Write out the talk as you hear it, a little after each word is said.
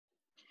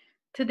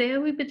Today,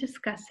 we'll be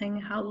discussing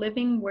how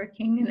living,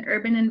 working in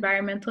urban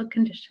environmental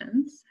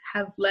conditions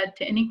have led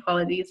to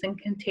inequalities in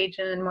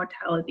contagion and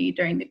mortality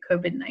during the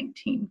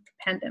COVID-19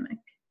 pandemic.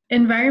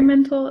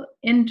 Environmental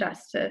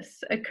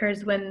injustice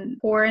occurs when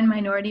poor and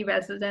minority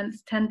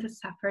residents tend to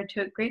suffer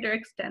to a greater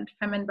extent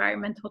from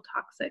environmental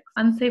toxics,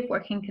 unsafe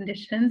working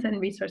conditions,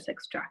 and resource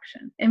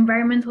extraction.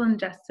 Environmental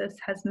injustice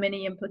has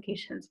many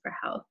implications for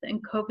health,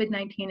 and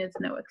COVID-19 is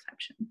no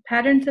exception.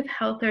 Patterns of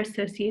health are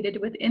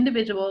associated with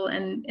individual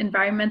and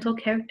environmental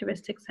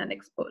characteristics and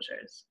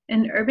exposures.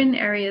 In urban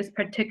areas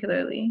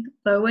particularly,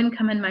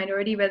 low-income and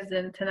minority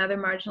residents and other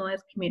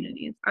marginalized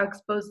communities are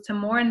exposed to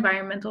more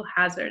environmental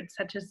hazards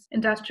such as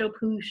industrial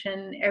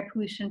pollution, air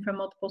pollution from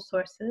multiple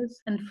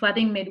sources, and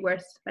flooding made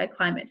worse by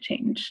climate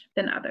change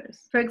than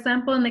others. For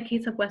example, in the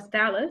case of West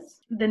Dallas,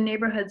 the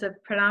neighborhoods of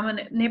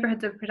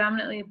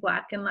predominantly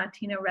Black and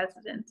Latino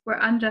residents were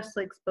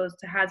unjustly exposed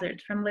to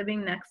hazards from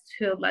living next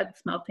to a lead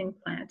smelting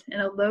plant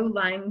in a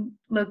low-lying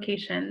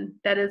location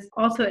that is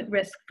also at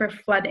risk for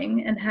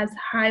flooding and has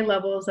high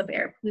levels of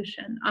air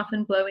pollution,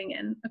 often blowing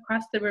in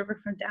across the river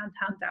from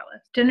downtown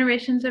Dallas.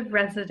 Generations of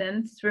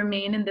residents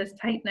remain in this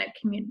tight-knit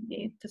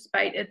community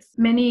despite its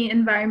many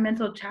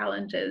environmental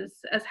challenges,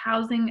 as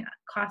housing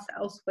costs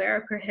elsewhere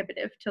are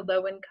prohibitive to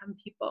low-income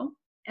people,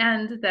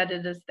 and that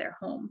it is their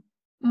home.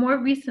 More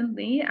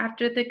recently,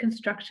 after the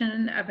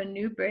construction of a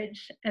new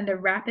bridge and a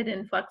rapid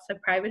influx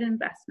of private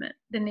investment,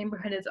 the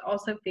neighborhood is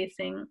also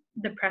facing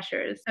the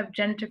pressures of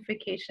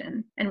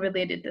gentrification and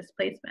related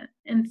displacement.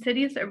 In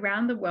cities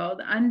around the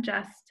world,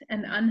 unjust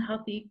and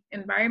unhealthy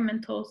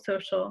environmental,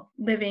 social,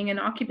 living, and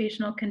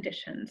occupational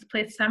conditions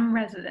place some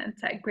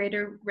residents at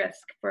greater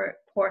risk for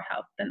poor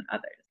health than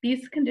others.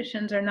 These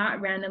conditions are not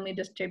randomly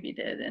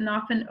distributed and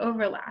often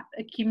overlap,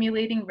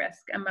 accumulating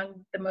risk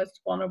among the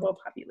most vulnerable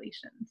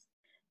populations.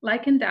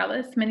 Like in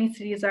Dallas, many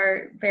cities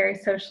are very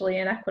socially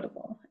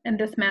inequitable, and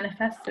this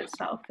manifests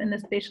itself in the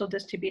spatial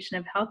distribution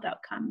of health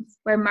outcomes,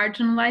 where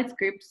marginalized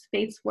groups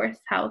face worse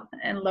health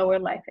and lower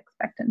life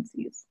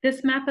expectancies.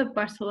 This map of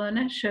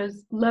Barcelona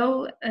shows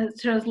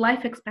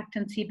life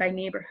expectancy by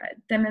neighborhood,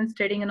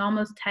 demonstrating an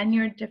almost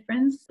 10-year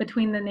difference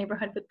between the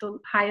neighborhood with the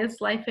highest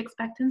life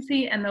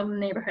expectancy and the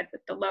neighborhood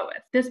with the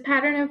lowest. This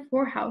pattern of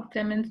poor health,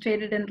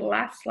 demonstrated in the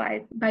last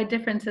slide by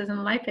differences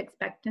in life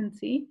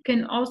expectancy,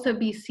 can also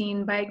be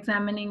seen by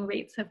examining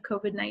rates of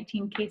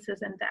COVID-19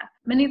 cases and death.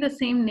 Many of the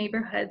same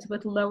neighborhoods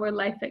with lower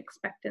life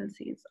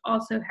expectancies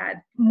also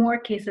had more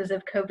cases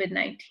of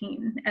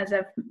COVID-19 as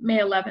of May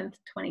 11th,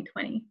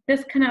 2020.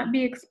 This cannot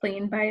be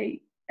explained by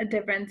a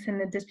difference in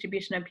the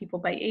distribution of people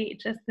by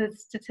age, as the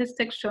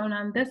statistics shown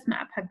on this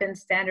map have been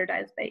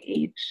standardized by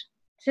age.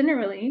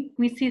 Generally,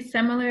 we see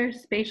similar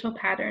spatial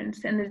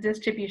patterns in the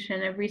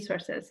distribution of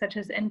resources, such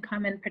as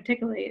income and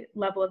particularly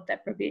level of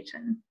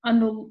deprivation. On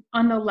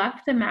the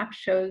left, the map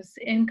shows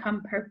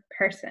income per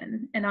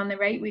person, and on the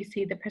right, we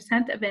see the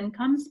percent of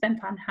income spent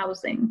on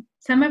housing.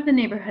 Some of the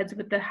neighborhoods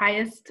with the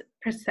highest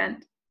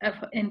percent of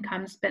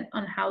income spent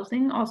on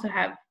housing also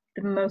have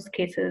the most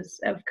cases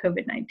of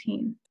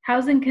COVID-19.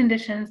 Housing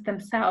conditions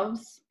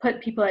themselves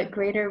put people at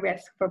greater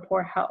risk for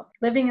poor health.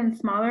 Living in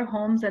smaller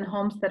homes and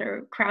homes that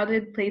are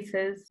crowded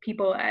places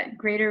people at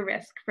greater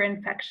risk for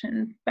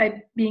infection by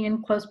being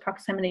in close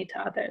proximity to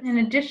others. In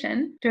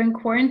addition, during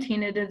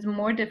quarantine, it is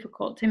more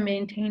difficult to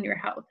maintain your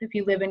health if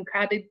you live in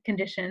crowded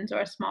conditions or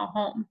a small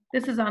home.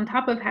 This is on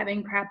top of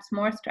having perhaps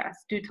more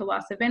stress due to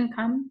loss of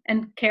income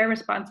and care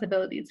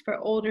responsibilities for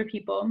older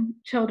people,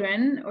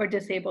 children, or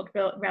disabled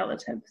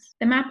relatives.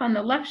 The map on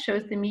the left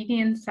shows the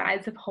median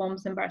size of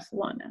homes in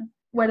Barcelona,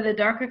 where the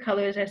darker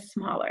colors are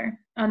smaller.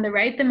 On the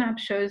right, the map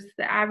shows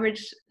the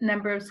average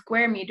number of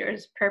square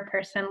meters per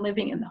person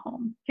living in the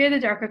home. Here, the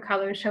darker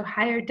colors show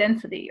higher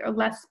density or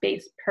less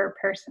space per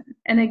person.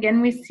 And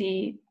again, we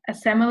see a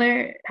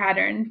similar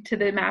pattern to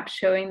the map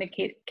showing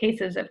the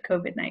cases of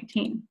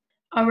COVID-19.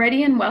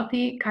 Already in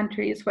wealthy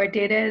countries where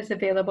data is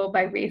available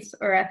by race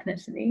or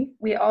ethnicity,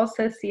 we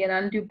also see an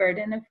undue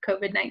burden of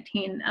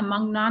COVID-19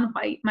 among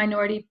non-white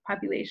minority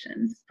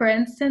populations. For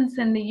instance,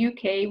 in the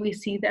UK, we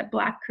see that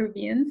Black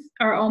Caribbeans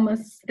are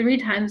almost 3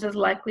 times as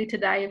likely to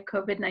die of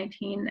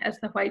COVID-19 as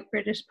the white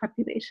British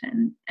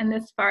population, and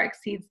this far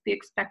exceeds the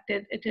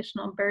expected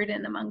additional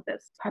burden among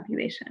this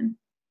population.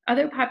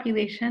 Other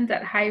populations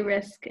at high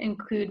risk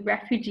include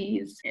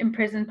refugees,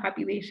 imprisoned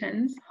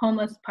populations,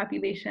 homeless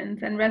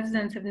populations, and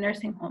residents of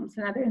nursing homes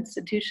and other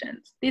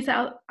institutions. These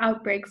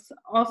outbreaks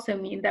also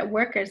mean that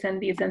workers in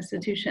these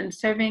institutions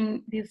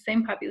serving these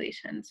same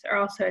populations are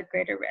also at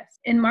greater risk.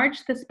 In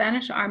March, the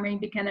Spanish Army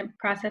began a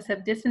process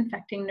of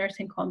disinfecting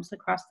nursing homes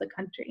across the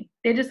country.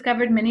 They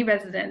discovered many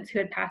residents who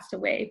had passed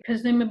away,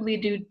 presumably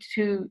due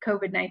to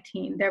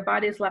COVID-19, their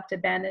bodies left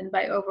abandoned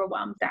by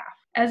overwhelmed staff.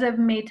 As of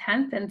May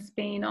 10th in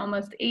Spain,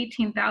 almost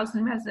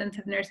 18,000 residents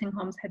of nursing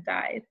homes had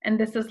died, and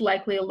this is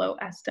likely a low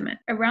estimate.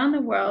 Around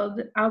the world,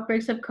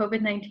 outbreaks of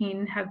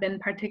COVID-19 have been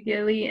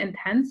particularly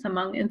intense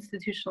among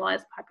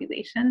institutionalized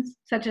populations,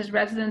 such as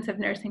residents of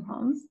nursing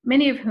homes,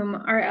 many of whom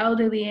are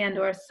elderly and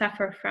or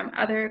suffer from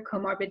other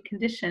comorbid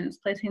conditions,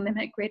 placing them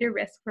at greater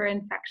risk for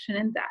infection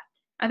and death.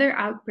 Other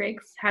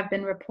outbreaks have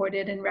been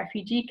reported in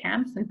refugee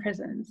camps and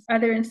prisons,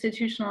 other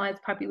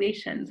institutionalized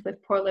populations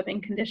with poor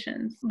living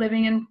conditions,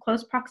 living in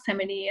close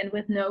proximity and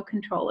with no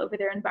control over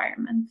their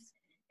environments.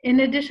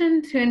 In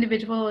addition to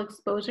individual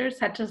exposures,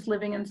 such as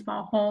living in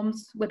small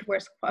homes with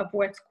worse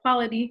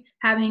quality,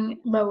 having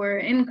lower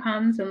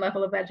incomes and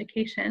level of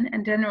education,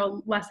 and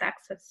general less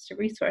access to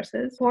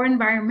resources, poor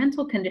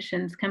environmental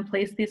conditions can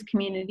place these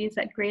communities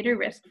at greater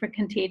risk for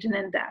contagion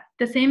and death.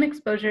 The same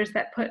exposures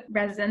that put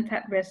residents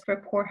at risk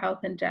for poor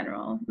health in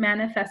general,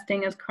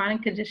 manifesting as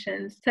chronic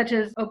conditions such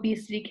as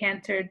obesity,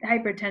 cancer,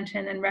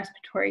 hypertension, and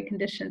respiratory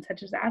conditions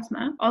such as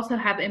asthma, also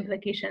have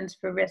implications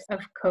for risk of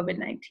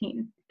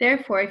COVID-19.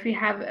 Therefore, if you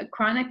have a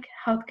chronic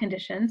health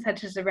condition,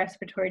 such as a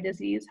respiratory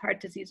disease, heart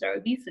disease, or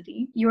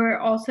obesity, you are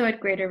also at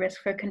greater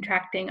risk for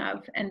contracting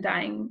of and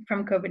dying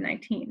from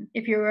COVID-19.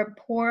 If you're a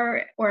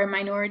poor or a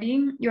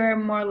minority, you are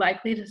more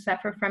likely to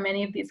suffer from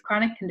any of these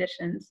chronic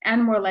conditions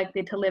and more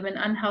likely to live in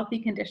unhealthy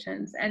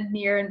conditions and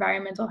near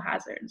environmental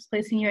hazards,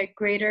 placing you at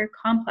greater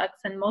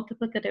complex and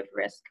multiplicative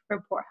risk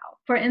for poor health.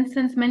 For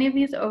instance, many of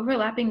these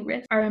overlapping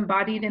risks are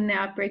embodied in the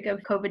outbreak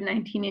of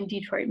COVID-19 in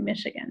Detroit,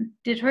 Michigan.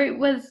 Detroit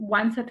was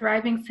once a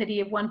thriving city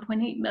of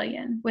 1.8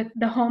 million, with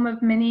the home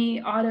of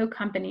many auto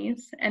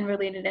companies and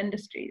related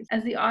industries.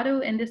 As the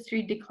auto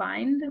industry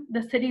declined,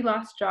 the city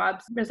lost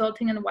jobs,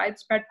 resulting in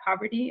widespread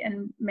poverty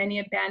and many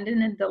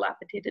abandoned and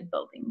dilapidated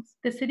buildings.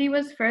 The city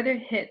was further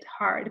hit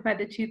hard by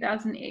the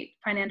 2008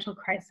 financial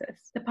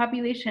crisis. The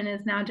population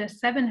is now just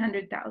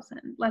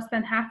 700,000, less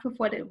than half of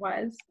what it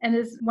was, and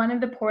is one of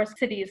the poorest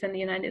cities in the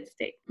United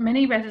States.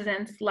 Many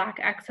residents lack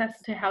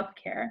access to health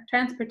care,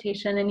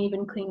 transportation, and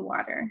even clean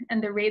water,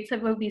 and the rates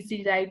of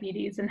obesity,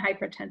 diabetes, and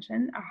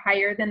hypertension are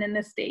higher than in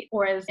the state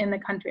or as in the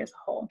country as a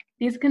whole.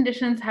 These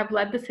conditions have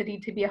led the city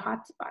to be a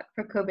hotspot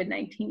for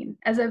COVID-19.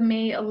 As of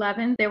May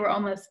 11th, there were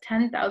almost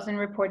 10,000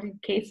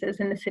 reported cases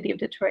in the city of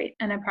Detroit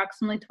and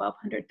approximately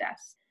 1,200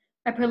 deaths.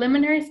 A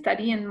preliminary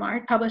study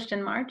published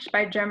in March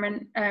by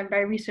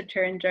a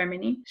researcher in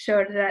Germany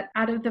showed that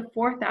out of the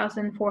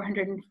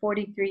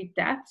 4,443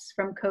 deaths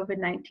from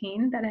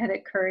COVID-19 that had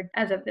occurred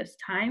as of this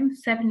time,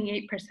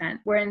 78%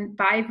 were in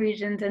 5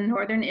 regions in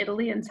northern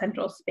Italy and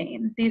central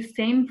Spain. These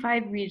same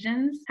 5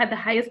 regions had the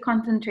highest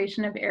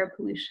concentration of air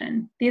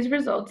pollution. These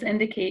results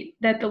indicate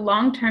that the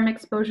long-term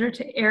exposure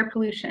to air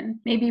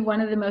pollution may be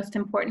one of the most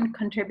important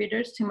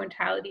contributors to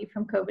mortality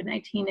from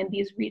COVID-19 in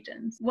these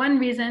regions. One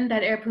reason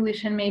that air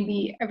pollution may be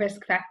a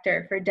risk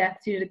factor for death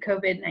due to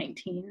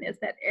COVID-19 is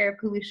that air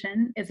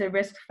pollution is a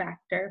risk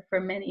factor for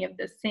many of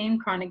the same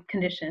chronic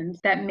conditions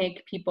that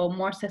make people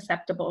more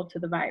susceptible to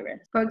the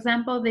virus. For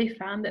example, they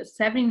found that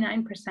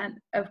 79%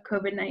 of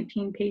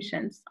COVID-19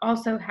 patients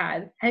also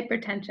had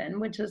hypertension,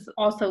 which is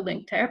also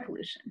linked to air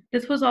pollution.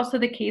 This was also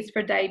the case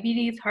for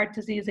diabetes, heart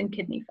disease, and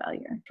kidney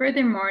failure.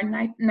 Furthermore,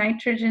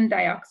 nitrogen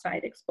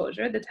dioxide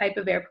exposure, the type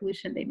of air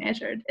pollution they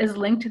measured, is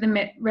linked to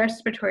the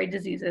respiratory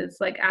diseases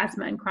like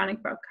asthma and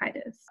chronic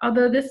bronchitis.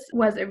 Although this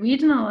was a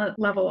regional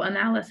level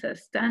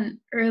analysis done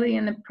early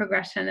in the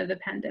progression of the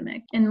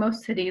pandemic, in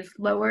most cities,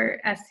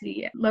 lower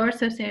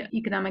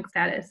socioeconomic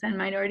status and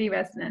minority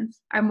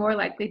residents are more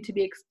likely to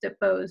be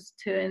exposed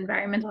to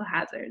environmental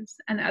hazards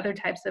and other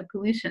types of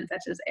pollution,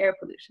 such as air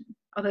pollution,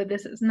 although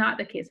this is not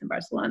the case in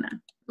Barcelona.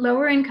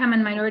 Lower income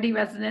and minority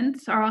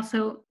residents are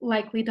also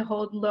likely to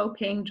hold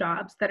low-paying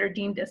jobs that are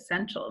deemed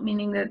essential,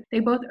 meaning that they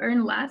both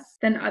earn less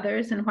than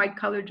others in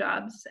white-collar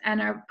jobs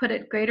and are put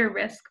at greater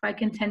risk by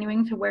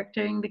continuing to work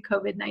during the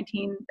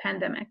COVID-19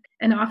 pandemic,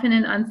 and often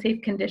in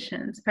unsafe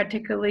conditions,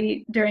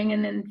 particularly during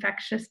an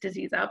infectious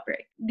disease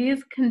outbreak.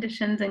 These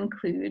conditions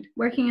include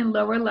working in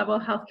lower-level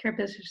healthcare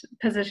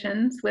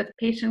positions with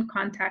patient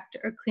contact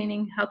or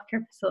cleaning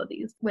healthcare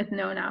facilities with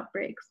known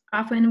outbreaks,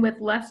 often with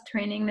less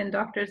training than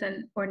doctors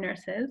or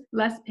nurses,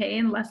 less pay,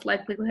 and less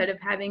likelihood of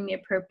having the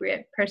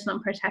appropriate personal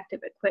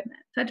protective equipment.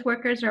 Such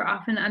workers are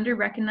often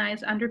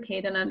under-recognized,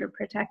 underpaid, and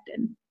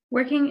underprotected.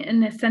 Working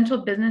in essential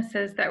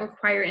businesses that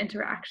require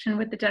interaction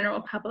with the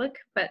general public,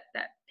 but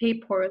that pay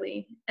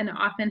poorly and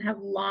often have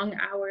long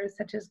hours,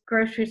 such as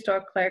grocery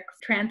store clerks,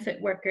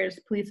 transit workers,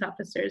 police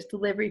officers,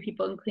 delivery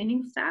people, and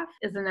cleaning staff,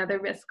 is another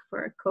risk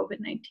for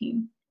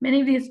COVID-19. Many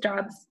of these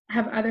jobs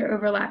have other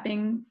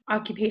overlapping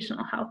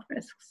occupational health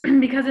risks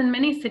because in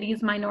many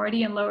cities,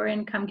 minority and lower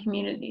income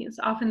communities,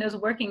 often those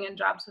working in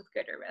jobs with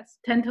greater risk,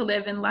 tend to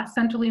live in less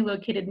centrally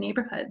located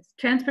neighborhoods.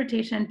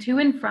 Transportation to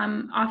and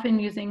from, often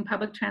using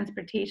public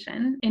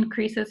transportation,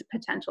 increases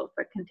potential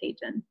for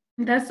contagion.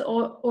 Thus,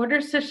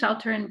 orders to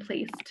shelter in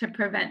place to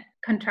prevent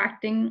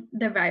contracting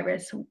the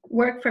virus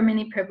work for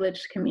many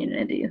privileged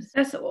communities.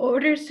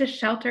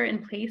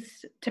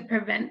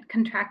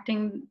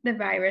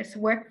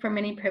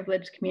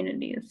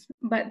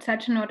 But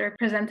such an order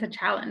presents a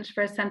challenge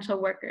for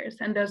essential workers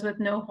and those with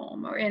no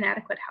home or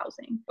inadequate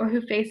housing, or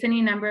who face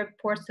any number of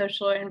poor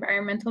social or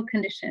environmental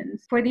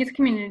conditions. For these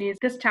communities,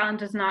 this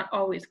challenge is not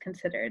always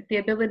considered. The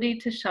ability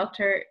to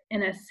shelter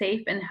in a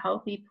safe and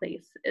healthy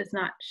place is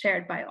not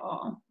shared by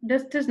all.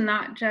 This does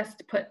not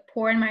just put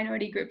poor and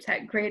minority groups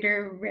at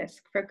greater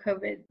risk for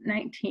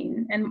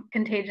COVID-19 and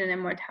contagion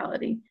and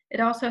mortality. It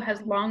also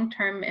has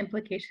long-term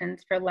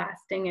implications for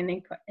lasting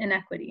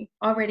inequity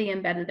already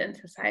embedded in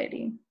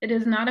society. It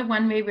is not a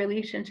one-way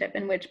relationship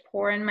in which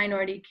poor and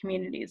minority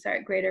communities are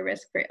at greater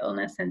risk for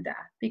illness and death,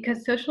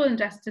 because social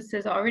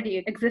injustices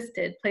already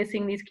existed,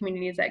 placing these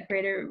communities at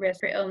greater risk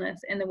for illness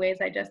in the ways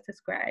I just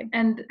described,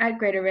 and at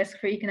greater risk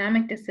for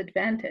economic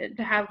disadvantage,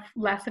 to have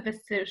less of a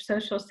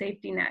social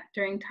safety net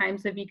during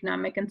times of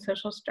economic and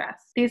social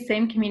stress. These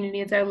same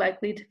communities are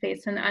likely to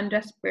face an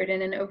unjust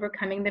burden in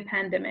overcoming the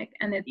pandemic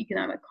and its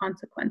economic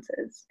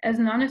consequences. As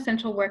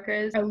non-essential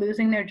workers are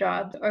losing their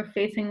jobs or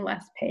facing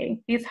less pay,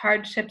 these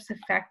hardships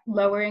affect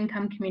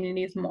lower-income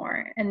communities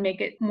more and make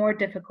it more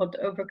difficult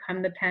to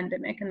overcome the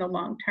pandemic in the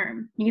long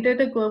term. Neither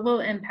the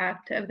global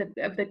impact of the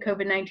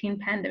COVID-19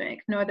 pandemic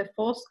nor the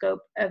full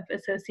scope of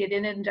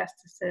associated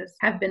injustices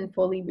have been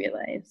fully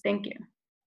realized. Thank you.